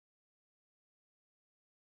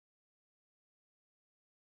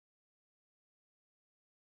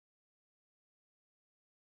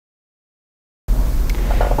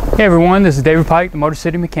Hey everyone, this is David Pike, the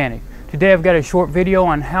Motorcity Mechanic. Today I've got a short video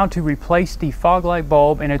on how to replace the fog light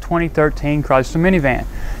bulb in a 2013 Chrysler minivan.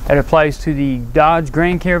 That applies to the Dodge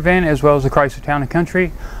Grand Caravan as well as the Chrysler Town &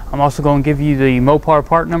 Country. I'm also going to give you the Mopar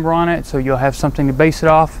part number on it so you'll have something to base it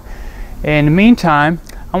off. In the meantime,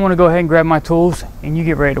 I want to go ahead and grab my tools and you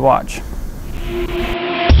get ready to watch.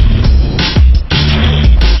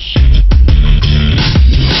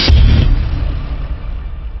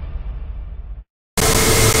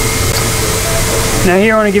 Now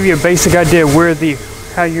here I want to give you a basic idea of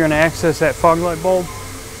how you're going to access that fog light bulb.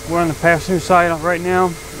 We're on the passenger side right now.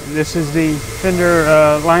 This is the fender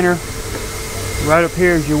liner. Right up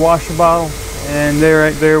here is your washer bottle, and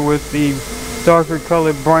right there with the darker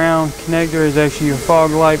colored brown connector is actually your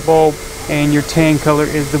fog light bulb, and your tan color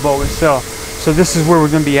is the bulb itself. So this is where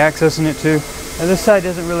we're going to be accessing it to. Now this side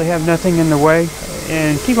doesn't really have nothing in the way,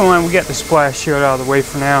 and keep in mind we got the splash shield out of the way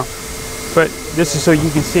for now. But this is so you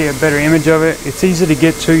can see a better image of it. It's easy to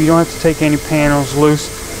get to. You don't have to take any panels loose.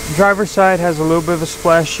 The driver's side has a little bit of a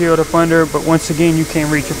splash shield up under, but once again you can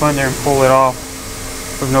reach up under and pull it off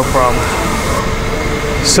with no problem.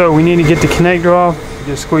 So we need to get the connector off.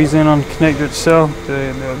 Just squeeze in on the connector itself,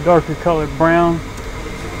 the darker colored brown.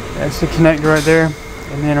 That's the connector right there.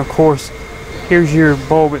 And then of course here's your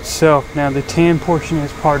bulb itself. Now the tan portion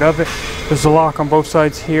is part of it. There's a lock on both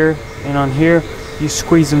sides here and on here. You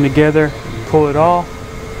squeeze them together and pull it off.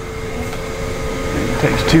 It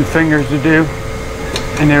takes 2 fingers to do.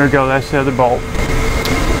 And there we go, that's the other bulb.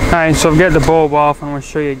 Alright, so I've got the bulb off. I'm going to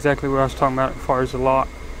show you exactly what I was talking about as far as the lock.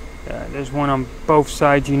 There's one on both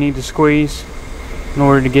sides you need to squeeze in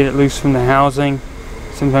order to get it loose from the housing.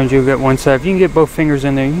 Sometimes you'll get one side. If you can get both fingers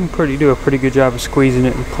in there, you can do a pretty good job of squeezing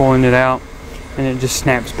it and pulling it out. And it just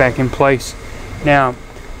snaps back in place. Now,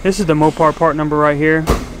 this is the Mopar part number right here.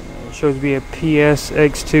 Shows to be a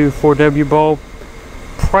PSX2 4W bulb.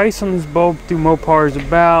 Price on this bulb through Mopar is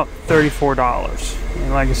about $34.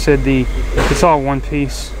 And like I said, it's all one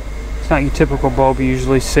piece. It's not your typical bulb you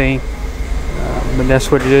usually see, but that's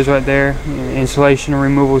what it is right there. Installation and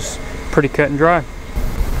removal is pretty cut and dry.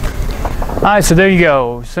 Alright, so there you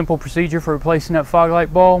go. Simple procedure for replacing that fog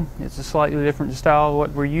light bulb. It's a slightly different style of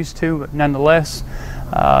what we're used to, but nonetheless,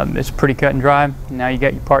 it's pretty cut and dry. Now you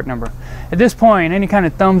got your part number. At this point, any kind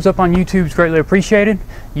of thumbs up on YouTube is greatly appreciated.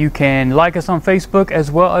 You can like us on Facebook as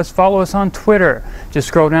well as follow us on Twitter. Just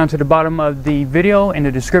scroll down to the bottom of the video in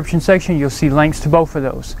the description section. You'll see links to both of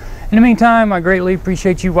those. In the meantime, I greatly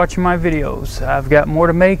appreciate you watching my videos. I've got more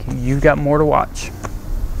to make. You've got more to watch.